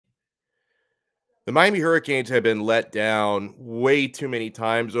The Miami Hurricanes have been let down way too many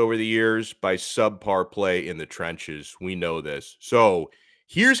times over the years by subpar play in the trenches. We know this. So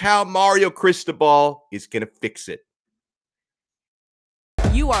here's how Mario Cristobal is going to fix it.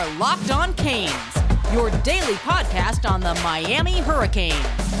 You are Locked On Canes, your daily podcast on the Miami Hurricanes,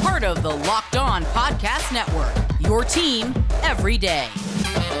 part of the Locked On Podcast Network, your team every day.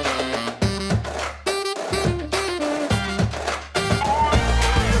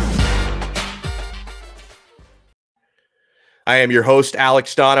 I am your host,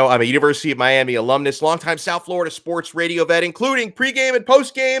 Alex Donno. I'm a University of Miami alumnus, longtime South Florida sports radio vet, including pregame and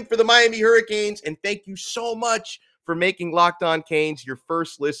postgame for the Miami Hurricanes. And thank you so much for making Locked On Canes your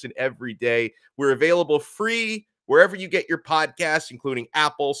first listen every day. We're available free wherever you get your podcasts, including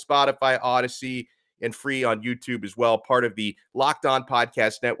Apple, Spotify, Odyssey, and free on YouTube as well. Part of the Locked On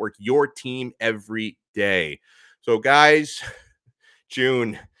Podcast Network, your team every day. So, guys,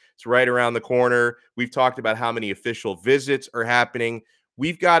 June. It's right around the corner. We've talked about how many official visits are happening.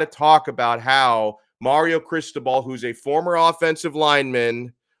 We've got to talk about how Mario Cristobal, who's a former offensive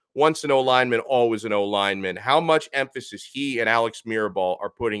lineman, once an O-lineman, always an O-lineman, how much emphasis he and Alex Mirabal are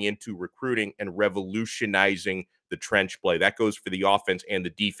putting into recruiting and revolutionizing the trench play. That goes for the offense and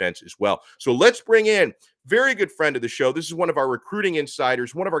the defense as well. So let's bring in very good friend of the show. This is one of our recruiting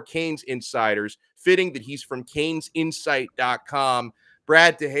insiders, one of our Canes insiders, fitting that he's from canesinsight.com.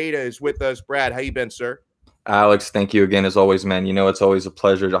 Brad Tejeda is with us. Brad, how you been, sir? Alex, thank you again as always, man. You know it's always a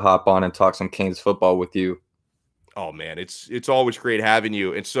pleasure to hop on and talk some Canes football with you. Oh, man, it's always great having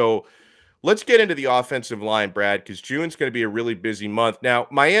you. And so let's get into the offensive line, Brad, because June's going to be a really busy month. Now,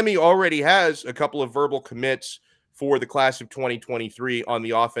 Miami already has a couple of verbal commits for the class of 2023 on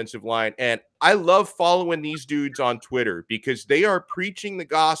the offensive line. And I love following these dudes on Twitter because they are preaching the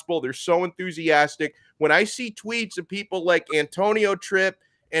gospel. They're so enthusiastic. When I see tweets of people like Antonio Tripp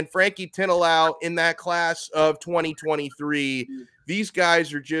and Frankie Tinilau in that class of 2023, these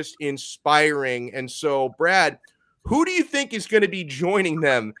guys are just inspiring. And so, Brad, who do you think is going to be joining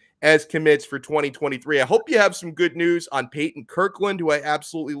them as commits for 2023? I hope you have some good news on Payton Kirkland, who I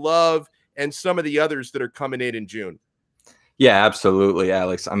absolutely love, and some of the others that are coming in June. Yeah, absolutely,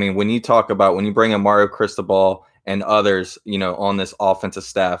 Alex. I mean, when you bring in Mario Cristobal and others, on this offensive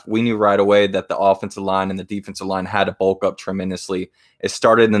staff, we knew right away that the offensive line and the defensive line had to bulk up tremendously. It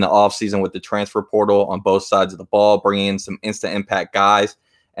started in the offseason with the transfer portal on both sides of the ball, bringing in some instant impact guys.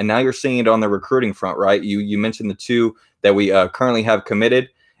 And now you're seeing it on the recruiting front, right? You mentioned the two that we currently have committed.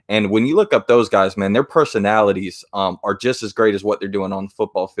 And when you look up those guys, man, their personalities are just as great as what they're doing on the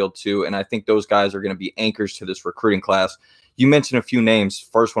football field too. And I think those guys are going to be anchors to this recruiting class. You mentioned a few names.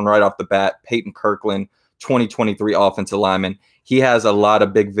 First one right off the bat, Payton Kirkland, 2023 offensive lineman. He has a lot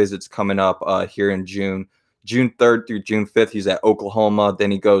of big visits coming up here in June. June 3rd through June 5th, he's at Oklahoma.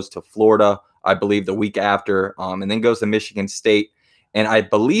 Then he goes to Florida, I believe, the week after, and then goes to Michigan State. And I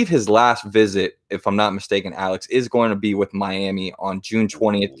believe his last visit, if I'm not mistaken, Alex, is going to be with Miami on June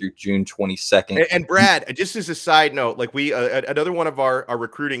 20th through June 22nd. And Brad, just as a side note, like another one of our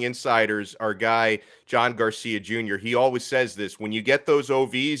recruiting insiders, our guy, John Garcia Jr., he always says this: when you get those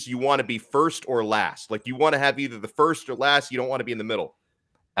OVs, you want to be first or last. Like you want to have either the first or last. You don't want to be in the middle.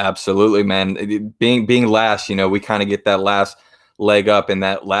 Absolutely, man. Being last, we kind of get that last leg up and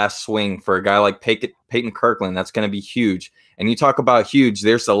that last swing for a guy like Payton Kirkland. That's going to be huge. And you talk about huge,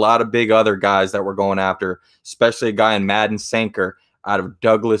 there's a lot of big other guys that we're going after, especially a guy in Madden Sanker out of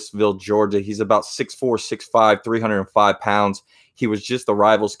Douglasville, Georgia. He's about 6'4", 6'5", 305 pounds. He was just the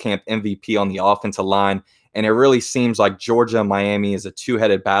Rivals Camp MVP on the offensive line. And it really seems like Georgia and Miami is a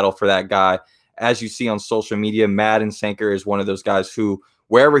two-headed battle for that guy. As you see on social media, Madden Sanker is one of those guys who,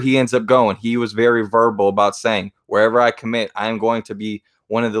 wherever he ends up going, he was very verbal about saying, wherever I commit, I am going to be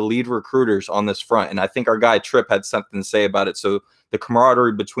one of the lead recruiters on this front. And I think our guy Tripp had something to say about it. So the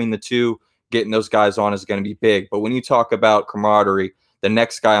camaraderie between the two, getting those guys on is going to be big. But when you talk about camaraderie, the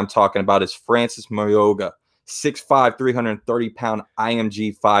next guy I'm talking about is Francis Mauioga, 6'5", 330-pound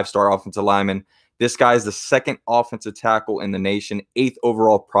IMG 5-star offensive lineman. This guy is the second offensive tackle in the nation, 8th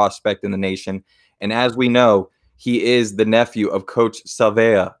overall prospect in the nation. And as we know, he is the nephew of Coach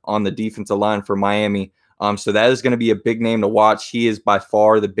Salvea on the defensive line for Miami. So that is going to be a big name to watch. He is by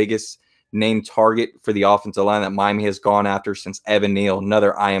far the biggest name target for the offensive line that Miami has gone after since Evan Neal,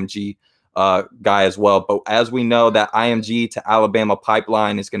 another IMG guy as well. But as we know, that IMG to Alabama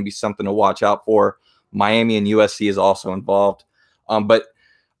pipeline is going to be something to watch out for. Miami and USC is also involved. But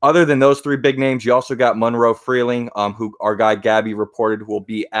other than those three big names, you also got Monroe Freeling, who our guy Gabby reported will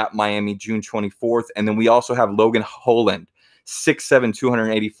be at Miami June 24th. And then we also have Logan Holland, 6'7",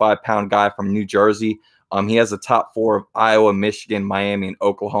 285-pound guy from New Jersey. He has the top 4 of Iowa, Michigan, Miami, and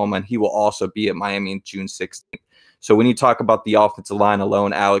Oklahoma, and he will also be at Miami on June 16th. So when you talk about the offensive line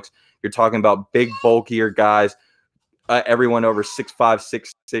alone, Alex, you're talking about big, bulkier guys, everyone over 6'5",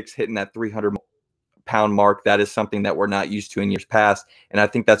 6'6", hitting that 300-pound mark. That is something that we're not used to in years past, and I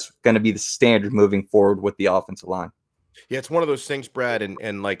think that's going to be the standard moving forward with the offensive line. Yeah, it's one of those things, Brad,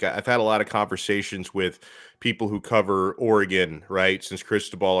 and like I've had a lot of conversations with people who cover Oregon, right, since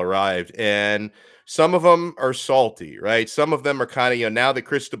Cristobal arrived, and some of them are salty, right? Some of them are kind of, now that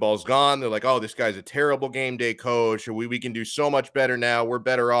Cristobal's gone, they're like, oh, this guy's a terrible game day coach, or we can do so much better now, we're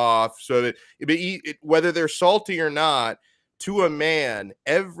better off. So whether they're salty or not, to a man,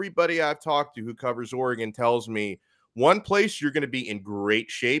 everybody I've talked to who covers Oregon tells me one place you're going to be in great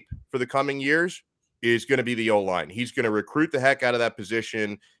shape for the coming years is going to be the O-line. He's going to recruit the heck out of that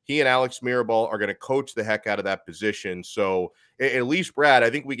position. He and Alex Mirabal are going to coach the heck out of that position. So at least, Brad, I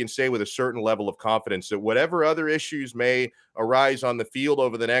think we can say with a certain level of confidence that whatever other issues may arise on the field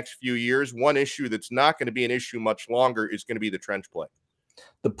over the next few years, one issue that's not going to be an issue much longer is going to be the trench play.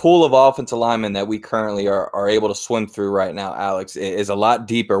 The pool of offensive linemen that we currently are able to swim through right now, Alex, is a lot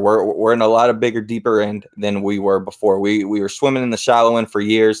deeper. We're in a lot of deeper end than we were before. We were swimming in the shallow end for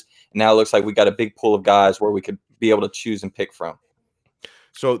years, and now it looks like we got a big pool of guys where we could be able to choose and pick from.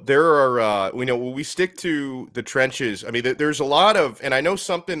 So there are, when we stick to the trenches, I mean, there's a lot of, and I know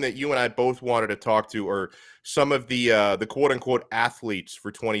something that you and I both wanted to talk to are some of the quote unquote athletes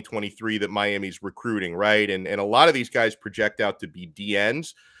for 2023 that Miami's recruiting, right? And a lot of these guys project out to be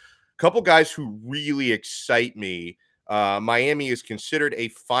DNs. A couple guys who really excite me. Miami is considered a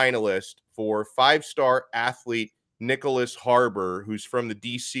finalist for 5-star athlete Nyckoles Harbor, who's from the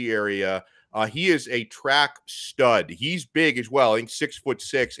DC area. He is a track stud. He's big as well. I think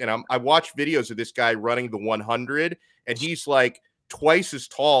 6'6", and I watched videos of this guy running the 100, and he's like twice as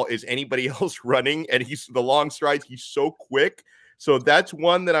tall as anybody else running, and he's the long strides. He's so quick. So that's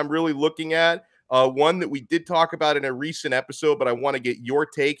one that I'm really looking at. One that we did talk about in a recent episode, but I want to get your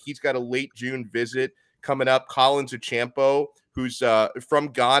take. He's got a late June visit coming up. Collins Acheampong, who's from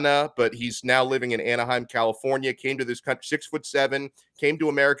Ghana, but he's now living in Anaheim, California, came to this country, 6'7", came to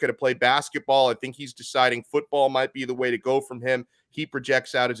America to play basketball. I think he's deciding football might be the way to go from him. He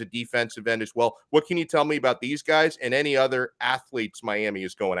projects out as a defensive end as well. What can you tell me about these guys and any other athletes Miami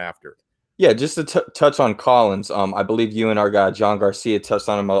is going after? Yeah, just to touch on Collins, I believe you and our guy John Garcia touched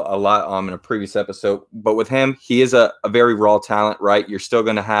on him a lot in a previous episode. But with him, he is a very raw talent, right? You're still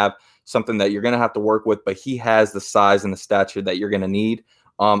going to have something that you're going to have to work with, but he has the size and the stature that you're going to need.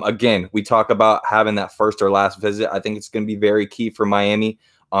 Again, we talk about having that first or last visit. I think it's going to be very key for Miami.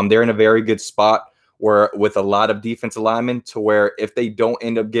 They're in a very good spot where with a lot of defensive linemen to where if they don't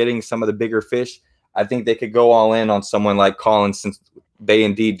end up getting some of the bigger fish, I think they could go all in on someone like Collins since they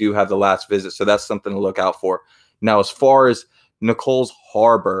indeed do have the last visit. So that's something to look out for. Now, as far as Nyckoles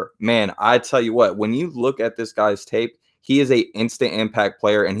Harbor, man, I tell you what, when you look at this guy's tape, he is an instant impact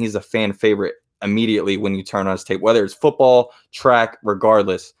player, and he's a fan favorite immediately when you turn on his tape, whether it's football, track,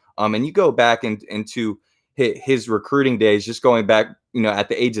 regardless. And you go back into his recruiting days, just going back, at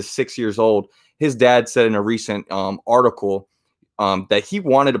the age of 6 years old, his dad said in a recent article that he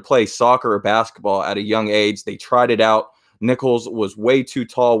wanted to play soccer or basketball at a young age. They tried it out. Nyckoles was way too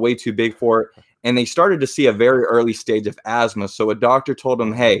tall, way too big for it. And they started to see a very early stage of asthma. So a doctor told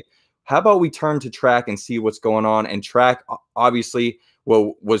him, hey, how about we turn to track and see what's going on? And track, obviously,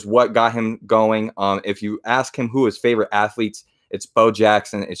 was what got him going. If you ask him who his favorite athletes, it's Bo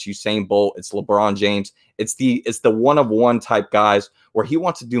Jackson, it's Usain Bolt, it's LeBron James. It's the one-of-one type guys where he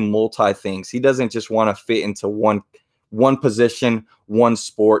wants to do multi things. He doesn't just want to fit into one position, one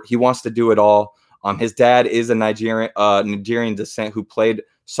sport. He wants to do it all. His dad is a Nigerian descent who played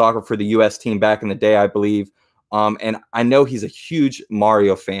soccer for the U.S. team back in the day, I believe. And I know he's a huge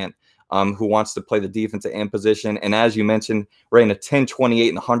Mario fan. Who wants to play the defensive end position. And as you mentioned, ran a 10.28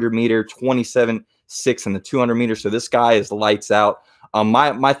 in the 100-meter, 27.6 in the 200-meter. So this guy is lights out.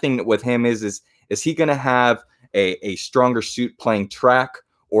 My thing with him is he going to have a stronger suit playing track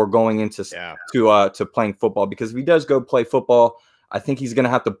or going into to playing football? Because if he does go play football, I think he's going to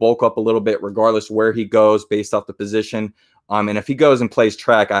have to bulk up a little bit regardless where he goes based off the position. And if he goes and plays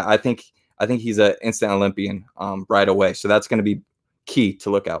track, I think he's an instant Olympian right away. So that's going to be key to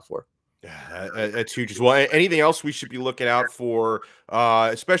look out for. Yeah, that's huge as well. Anything else we should be looking out for,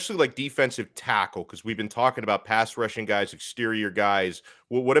 especially like defensive tackle? Because we've been talking about pass rushing guys, exterior guys.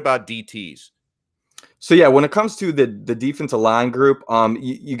 Well, what about DTs? So, yeah, when it comes to the defensive line group,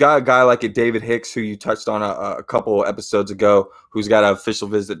 you got a guy like David Hicks, who you touched on a couple episodes ago, who's got an official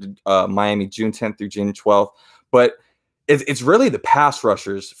visit to Miami June 10th through June 12th. But It's really the pass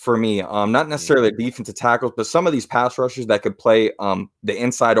rushers for me. Not necessarily the defensive tackles, but some of these pass rushers that could play the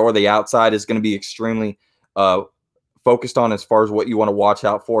inside or the outside is going to be extremely focused on as far as what you want to watch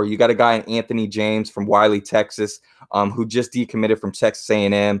out for. You got a guy in Anthony James from Wiley, Texas, who just decommitted from Texas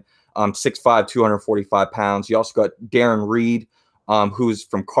A&M, 6'5", 245 pounds. You also got Darren Reed, who's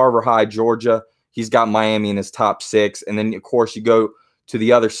from Carver High, Georgia. He's got Miami in his top 6. And then, of course, you go to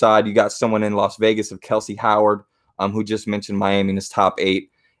the other side. You got someone in Las Vegas of Kelsey Howard, who just mentioned Miami in his top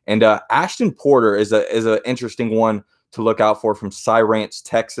 8. And Ashton Porter is an interesting one to look out for from Cy Ranch,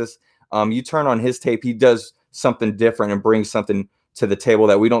 Texas. You turn on his tape, he does something different and brings something to the table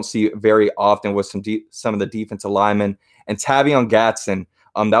that we don't see very often with some of the defensive linemen. And Tavion Gatson,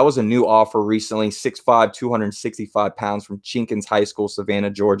 that was a new offer recently, 6'5", 265 pounds from Jenkins High School, Savannah,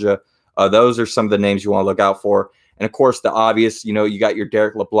 Georgia. Those are some of the names you want to look out for. And, of course, the obvious, you got your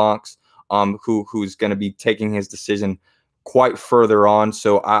Derek LeBlancs, who's going to be taking his decision quite further on.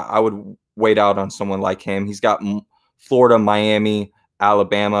 So I would wait out on someone like him. He's got Florida, Miami,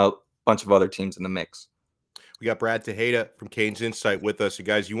 Alabama, a bunch of other teams in the mix. We got Brad Tejeda from Canes Insight with us. And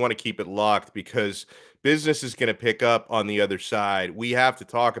guys, you want to keep it locked because business is going to pick up on the other side. We have to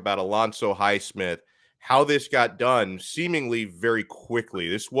talk about Alonzo Highsmith, how this got done seemingly very quickly.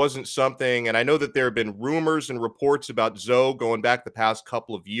 This wasn't something, and I know that there have been rumors and reports about Zoe going back the past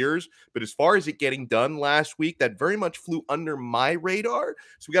couple of years, but as far as it getting done last week, that very much flew under my radar.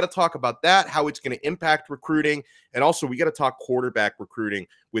 So we got to talk about that, how it's going to impact recruiting, and also we got to talk quarterback recruiting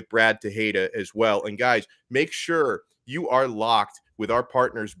with Brad Tejeda as well. And guys, make sure you are locked with our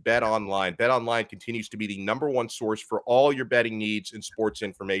partners, Bet Online. Bet Online continues to be the #1 source for all your betting needs and sports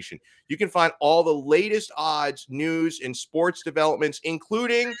information. You can find all the latest odds, news, and sports developments,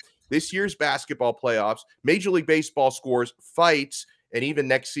 including this year's basketball playoffs, Major League Baseball scores, fights, and even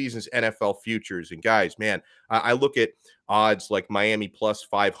next season's NFL futures. And guys, man, I look at odds like Miami plus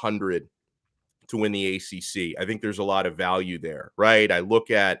 500 to win the ACC. I think there's a lot of value there, right? I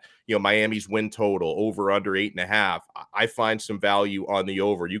look at, Miami's win total over under 8.5. I find some value on the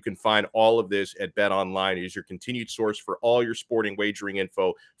over. You can find all of this at Bet Online. It is your continued source for all your sporting wagering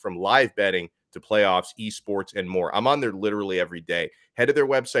info, from live betting to playoffs, esports, and more. I'm on there literally every day. Head to their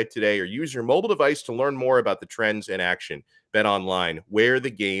website today or use your mobile device to learn more about the trends in action. Bet Online, where the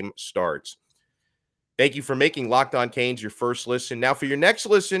game starts. Thank you for making Locked On Canes your first listen. Now, for your next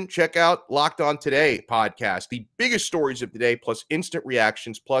listen, check out Locked On Today podcast, the biggest stories of the day, plus instant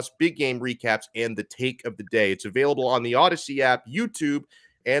reactions, plus big game recaps, and the take of the day. It's available on the Odyssey app, YouTube,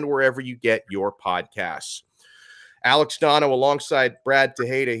 and wherever you get your podcasts. Alex Donno alongside Brad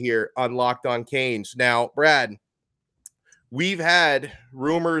Tejeda here on Locked On Canes. Now, Brad, we've had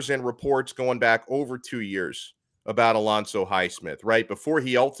rumors and reports going back over 2 years about Alonzo Highsmith, right? Before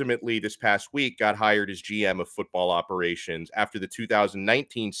he ultimately this past week got hired as GM of football operations. After the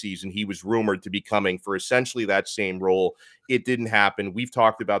 2019 season, he was rumored to be coming for essentially that same role. It didn't happen. We've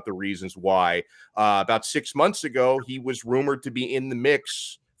talked about the reasons why. About 6 months ago, he was rumored to be in the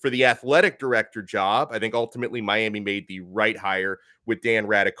mix for the athletic director job. I think ultimately Miami made the right hire with Dan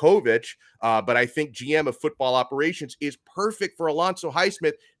Radakovich. But I think GM of football operations is perfect for Alonzo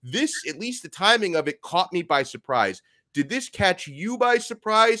Highsmith. This, at least the timing of it, caught me by surprise. Did this catch you by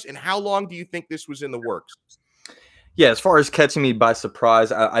surprise? And how long do you think this was in the works? Yeah, as far as catching me by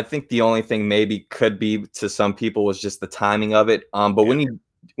surprise, I think the only thing maybe could be to some people was just the timing of it. But when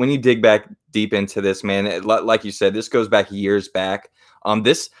you dig back deep into this, man, like you said, this goes back years back.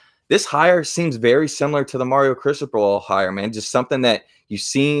 This hire seems very similar to the Mario Cristobal hire, man. Just something that you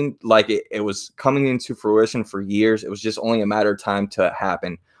seemed like it was coming into fruition for years. It was just only a matter of time to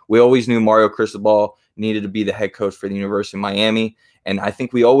happen. We always knew Mario Cristobal needed to be the head coach for the University of Miami, and I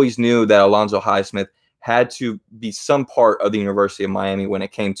think we always knew that Alonzo Highsmith had to be some part of the University of Miami when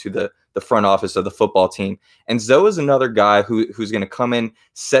it came to the front office of the football team. And Zoe is another guy who's going to come in,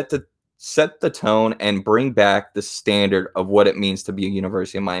 set the tone, and bring back the standard of what it means to be a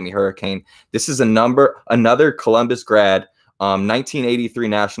University of Miami Hurricane. This is another Columbus grad, 1983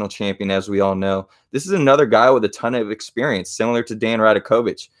 national champion, as we all know. This is another guy with a ton of experience, similar to Dan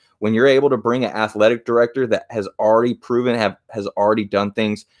Radakovich. When you're able to bring an athletic director that has already proven, has already done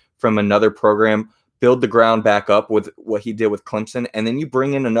things from another program, build the ground back up with what he did with Clemson, and then you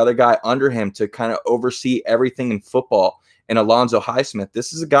bring in another guy under him to kind of oversee everything in football. And Alonzo Highsmith,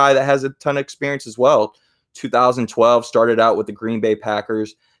 this is a guy that has a ton of experience as well. 2012, started out with the Green Bay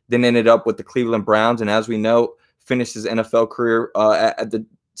Packers, then ended up with the Cleveland Browns, and as we know, finished his NFL career at the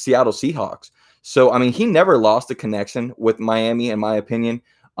Seattle Seahawks. So, I mean, he never lost a connection with Miami, in my opinion.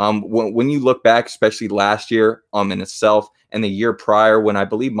 When you look back, especially last year in itself and the year prior, when I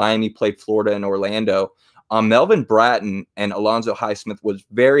believe Miami played Florida and Orlando, Melvin Bratton and Alonzo Highsmith was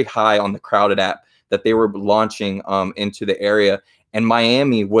very high on the Crowded app that they were launching into the area. And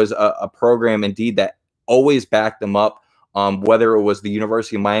Miami was a program indeed that always backed them up, whether it was the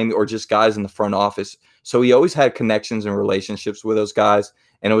University of Miami or just guys in the front office. So he always had connections and relationships with those guys.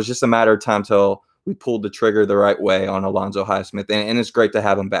 And it was just a matter of time till we pulled the trigger the right way on Alonzo Highsmith. And it's great to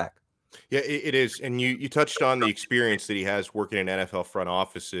have him back. Yeah, it is. And you touched on the experience that he has working in NFL front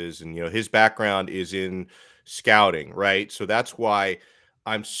offices. And, his background is in scouting, right? So that's why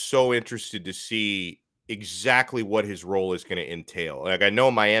I'm so interested to see exactly what his role is going to entail. Like, I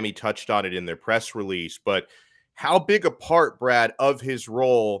know Miami touched on it in their press release, but how big a part, Brad, of his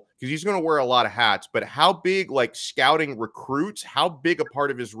role, because he's going to wear a lot of hats, but how big, like scouting recruits, how big a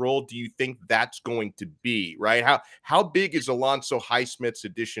part of his role do you think that's going to be, right? How big is Alonzo Highsmith's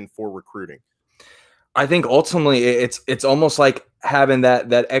addition for recruiting? I think ultimately it's almost like having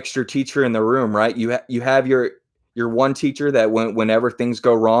that extra teacher in the room, right? You have your one teacher that whenever things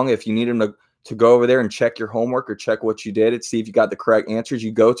go wrong, if you need him to go over there and check your homework or check what you did and see if you got the correct answers,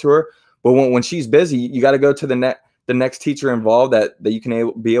 you go to her. But when she's busy, you got to go to the next teacher involved that you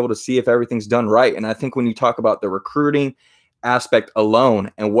can be able to see if everything's done right. And I think when you talk about the recruiting aspect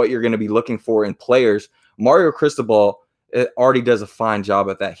alone and what you're going to be looking for in players, Mario Cristobal already does a fine job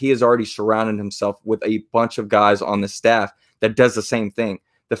at that. He has already surrounded himself with a bunch of guys on the staff that does the same thing.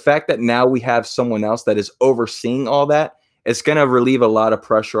 The fact that now we have someone else that is overseeing all that, it's going to relieve a lot of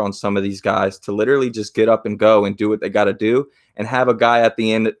pressure on some of these guys to literally just get up and go and do what they got to do, and have a guy at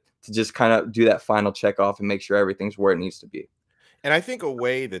the end to just kind of do that final check off and make sure everything's where it needs to be. And I think a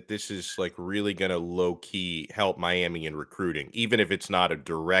way that this is like really going to low key help Miami in recruiting, even if it's not a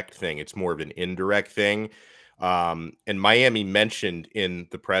direct thing, it's more of an indirect thing. And Miami mentioned in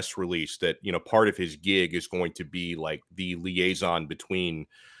the press release that, part of his gig is going to be like the liaison between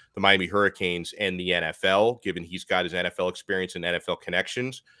the Miami Hurricanes and the NFL, given he's got his NFL experience and NFL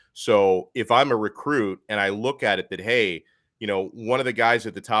connections. So if I'm a recruit and I look at it that, hey, one of the guys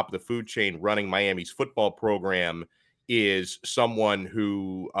at the top of the food chain running Miami's football program is someone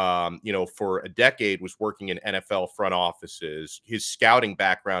who, for a decade was working in NFL front offices. His scouting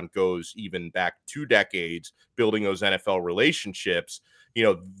background goes even back 2 decades, building those NFL relationships.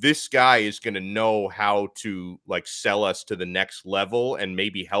 This guy is going to know how to like sell us to the next level and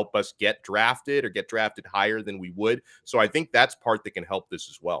maybe help us get drafted or get drafted higher than we would. So I think that's part that can help this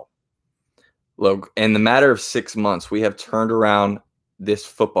as well. Look, in the matter of 6 months, we have turned around this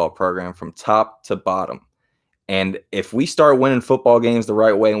football program from top to bottom. And if we start winning football games the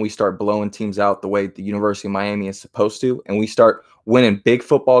right way and we start blowing teams out the way the University of Miami is supposed to, and we start winning big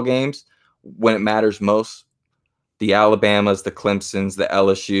football games when it matters most, the Alabamas, the Clemsons, the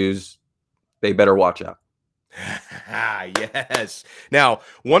LSUs, they better watch out. Yes. Now,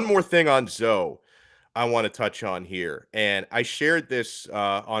 one more thing on Zoe I want to touch on here. And I shared this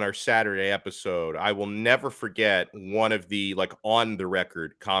on our Saturday episode. I will never forget one of the on the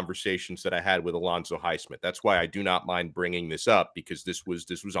record conversations that I had with Alonzo Highsmith. That's why I do not mind bringing this up, because this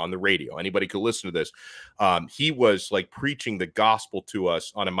was on the radio. Anybody could listen to this. He was preaching the gospel to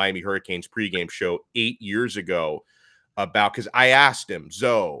us on a Miami Hurricanes pregame show 8 years ago because I asked him,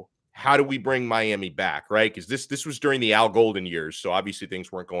 Zoe, how do we bring Miami back, right? Because this was during the Al Golden years, so obviously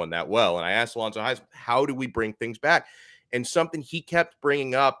things weren't going that well. And I asked Alonzo Highsmith, how do we bring things back? And something he kept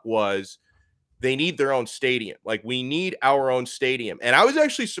bringing up was they need their own stadium. We need our own stadium. And I was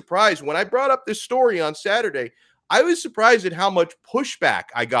actually surprised when I brought up this story on Saturday. I was surprised at how much pushback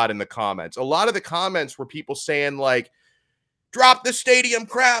I got in the comments. A lot of the comments were people saying drop the stadium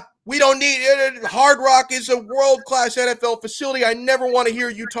crap. We don't need it. Hard Rock is a world-class NFL facility. I never want to hear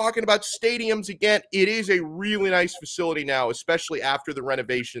you talking about stadiums again. It is a really nice facility now, especially after the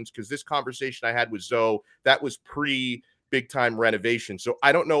renovations, because this conversation I had with Zoe, that was pre-big-time renovation. So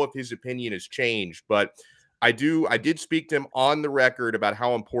I don't know if his opinion has changed, but I did speak to him on the record about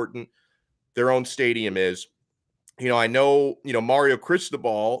how important their own stadium is. I know, Mario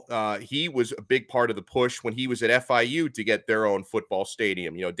Cristobal, he was a big part of the push when he was at FIU to get their own football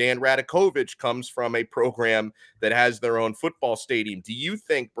stadium. Dan Radakovich comes from a program that has their own football stadium. Do you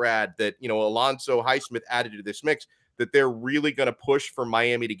think, Brad, that, Alonzo Highsmith added to this mix, that they're really going to push for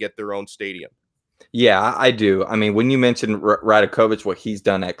Miami to get their own stadium? Yeah, I do. I mean, when you mentioned Radakovich, what he's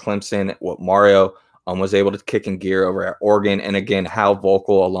done at Clemson, what Mario was able to kick in gear over at Oregon, and again, how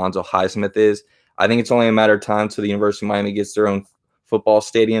vocal Alonzo Highsmith is, I think it's only a matter of time till the University of Miami gets their own football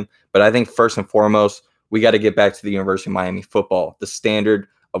stadium. But I think first and foremost, we got to get back to the University of Miami football, the standard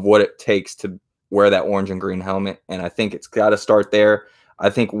of what it takes to wear that orange and green helmet. And I think it's got to start there. I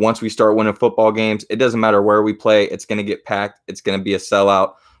think once we start winning football games, it doesn't matter where we play. It's going to get packed. It's going to be a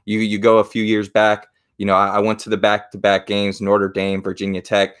sellout. You go a few years back, I went to the back-to-back games, Notre Dame, Virginia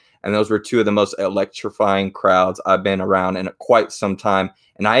Tech, and those were two of the most electrifying crowds I've been around in quite some time.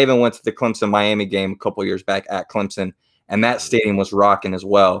 And I even went to the Clemson-Miami game a couple years back at Clemson, and that stadium was rocking as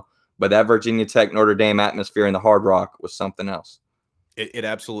well. But that Virginia Tech, Notre Dame atmosphere in the Hard Rock was something else. It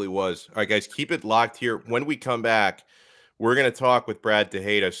absolutely was. All right, guys, keep it locked here. When we come back, we're going to talk with Brad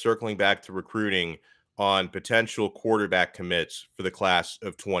Tejeda, circling back to recruiting on potential quarterback commits for the class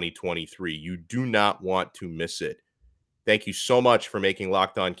of 2023. You do not want to miss it. Thank you so much for making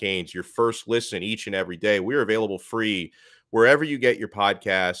Locked On Canes your first listen each and every day. We're available free wherever you get your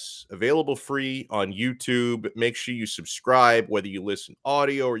podcasts, available free on YouTube. Make sure you subscribe, whether you listen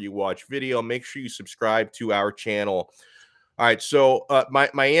audio or you watch video. Make sure you subscribe to our channel. All right, so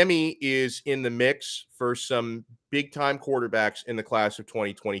Miami is in the mix for some big-time quarterbacks in the class of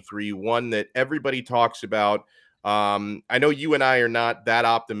 2023, one that everybody talks about. I know you and I are not that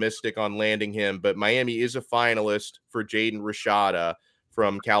optimistic on landing him, but Miami is a finalist for Jaden Rashada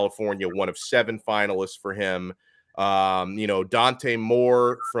from California, one of 7 finalists for him. Dante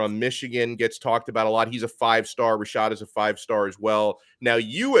Moore from Michigan gets talked about a lot. He's a 5-star. Rashada's a 5-star as well. Now,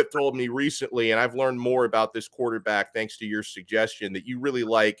 you have told me recently, and I've learned more about this quarterback thanks to your suggestion, that you really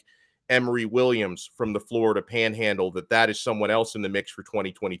like Emory Williams from the Florida Panhandle, that is someone else in the mix for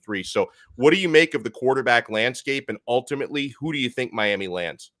 2023. So what do you make of the quarterback landscape, and ultimately, who do you think Miami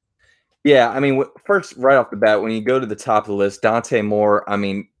lands? Yeah, I mean, first, right off the bat, when you go to the top of the list, Dante Moore, I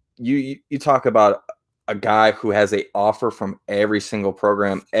mean, you talk about a guy who has an offer from every single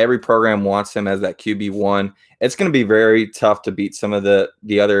program. Every program wants him as that QB1. It's going to be very tough to beat some of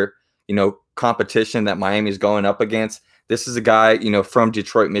the other, competition that Miami's going up against. This is a guy, from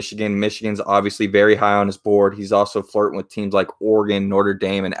Detroit, Michigan. Michigan's obviously very high on his board. He's also flirting with teams like Oregon, Notre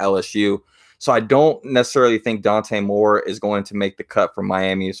Dame, and LSU. So I don't necessarily think Dante Moore is going to make the cut for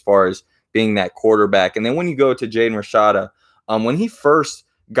Miami as far as being that quarterback. And then when you go to Jaden Rashada, when he first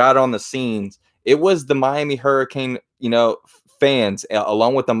got on the scenes, it was the Miami Hurricane, fans,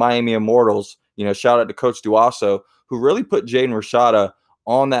 along with the Miami Immortals, shout out to Coach Duasso, who really put Jaden Rashada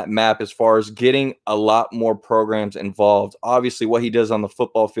on that map as far as getting a lot more programs involved. Obviously, what he does on the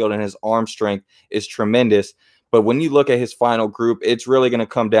football field and his arm strength is tremendous. But when you look at his final group, it's really going to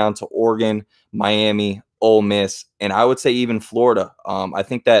come down to Oregon, Miami, Ole Miss, and I would say even Florida. I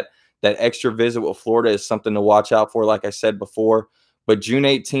think that extra visit with Florida is something to watch out for, like I said before. But June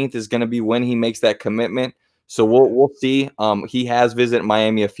 18th is going to be when he makes that commitment. So we'll see. He has visited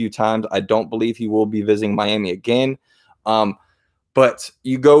Miami a few times. I don't believe he will be visiting Miami again. But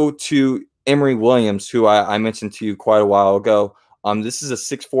you go to Emory Williams, who I mentioned to you quite a while ago. This is a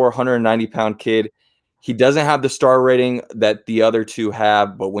 6'4", 190-pound kid. He doesn't have the star rating that the other two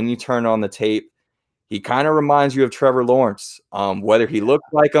have, but when you turn on the tape, he kind of reminds you of Trevor Lawrence. Whether he looks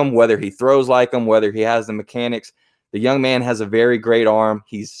like him, whether he throws like him, whether he has the mechanics, the young man has a very great arm.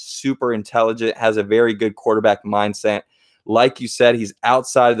 He's super intelligent, has a very good quarterback mindset. Like you said, he's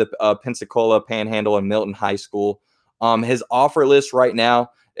outside of the Pensacola, Panhandle, and Milton High School. His offer list right now,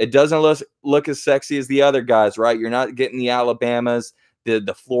 it doesn't look as sexy as the other guys, right? You're not getting the Alabamas,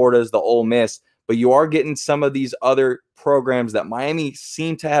 the Floridas, the Ole Miss, but you are getting some of these other programs that Miami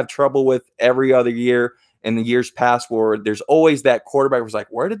seem to have trouble with every other year in the years past, where there's always that quarterback who's like,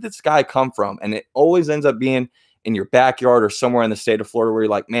 where did this guy come from? And it always ends up being in your backyard or somewhere in the state of Florida where you're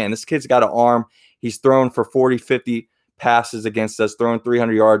like, man, this kid's got an arm. He's thrown for 40, 50 passes against us, throwing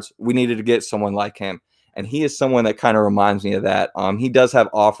 300 yards. We needed to get someone like him. And he is someone that kind of reminds me of that. He does have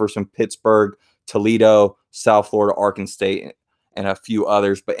offers from Pittsburgh, Toledo, South Florida, Arkansas State, and a few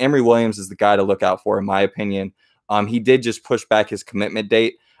others. But Emory Williams is the guy to look out for, in my opinion. He did just push back his commitment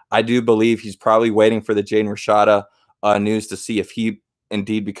date. I do believe he's probably waiting for the Jaden Rashada news to see if he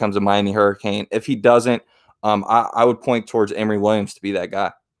indeed becomes a Miami Hurricane. If he doesn't, I would point towards Emory Williams to be that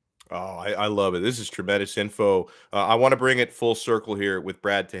guy. Oh, I love it. This is tremendous info. I want to bring it full circle here with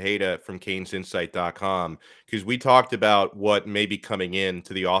Brad Tejeda from CanesInsight.com, because we talked about what may be coming in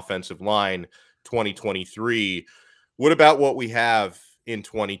to the offensive line 2023. What about what we have in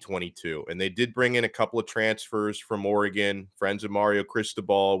 2022? And they did bring in a couple of transfers from Oregon, friends of Mario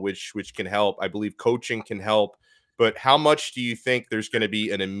Cristobal, which can help. I believe coaching can help. But how much do you think there's going to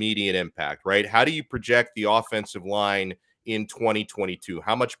be an immediate impact, right? How do you project the offensive line in 2022?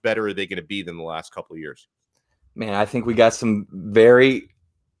 How much better are they going to be than the last couple of years? Man, I think we got some very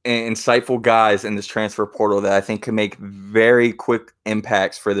insightful guys in this transfer portal that I think can make very quick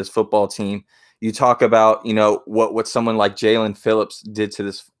impacts for this football team. You talk about, what someone like Jalen Phillips did to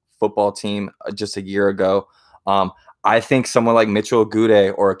this football team just a year ago. I think someone like Mitchell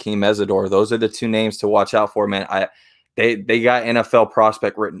Agude or Akeem Mesidor, those are the two names to watch out for, man. they got NFL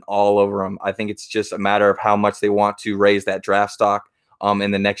prospect written all over them. I think it's just a matter of how much they want to raise that draft stock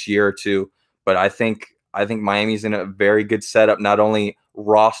in the next year or two. But I think Miami's in a very good setup, not only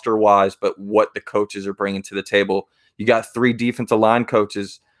roster wise, but what the coaches are bringing to the table. You got 3 defensive line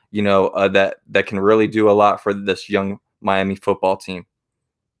coaches, that can really do a lot for this young Miami football team.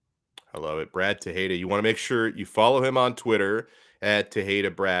 I love it. Brad Tejeda. You want to make sure you follow him on Twitter at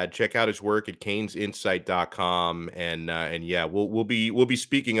Tejeda Brad. Check out his work at canesinsight.com. And yeah, we'll be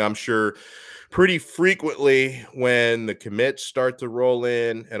speaking, I'm sure, pretty frequently when the commits start to roll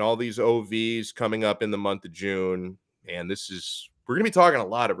in and all these OVs coming up in the month of June. And we're going to be talking a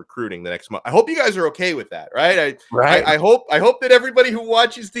lot of recruiting the next month. I hope you guys are okay with that, right? I hope that everybody who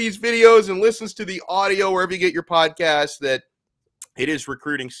watches these videos and listens to the audio wherever you get your podcast, that it is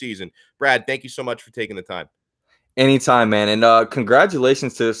recruiting season. Brad, thank you so much for taking the time. Anytime, man. And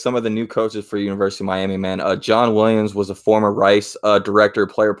congratulations to some of the new coaches for University of Miami, man. John Williams was a former Rice director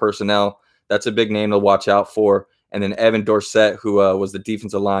of player personnel. That's a big name to watch out for. And then Evan Dorsett, who was the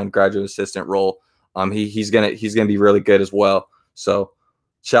defensive line graduate assistant role. He's gonna be really good as well. So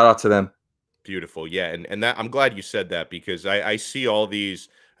shout out to them. Beautiful. Yeah. And that, I'm glad you said that, because I see all these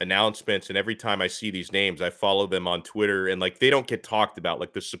announcements, and every time I see these names, I follow them on Twitter, and like, they don't get talked about,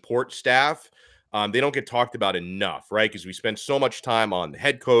 like the support staff. They don't get talked about enough, right? Because we spend so much time on the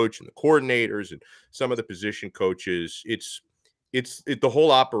head coach and the coordinators and some of the position coaches. It's the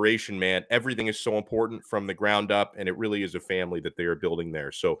whole operation, man. Everything is so important from the ground up, and it really is a family that they are building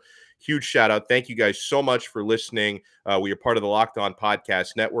there. So huge shout out. Thank you guys so much for listening. We are part of the Locked On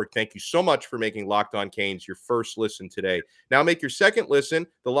Podcast Network. Thank you so much for making Locked On Canes your first listen today. Now make your second listen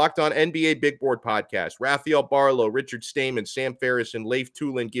the Locked On NBA Big Board Podcast. Raphael Barlow, Richard Stamen, Sam Ferris, and Leif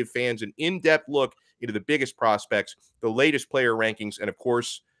Tulin give fans an in-depth look into the biggest prospects, the latest player rankings, and of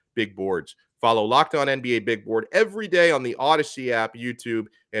course, big boards. Follow Locked On NBA Big Board every day on the Odyssey app, YouTube,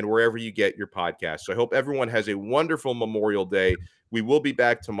 and wherever you get your podcasts. So I hope everyone has a wonderful Memorial Day. We will be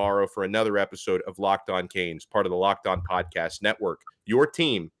back tomorrow for another episode of Locked On Canes, part of the Locked On Podcast Network. Your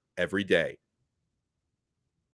team every day.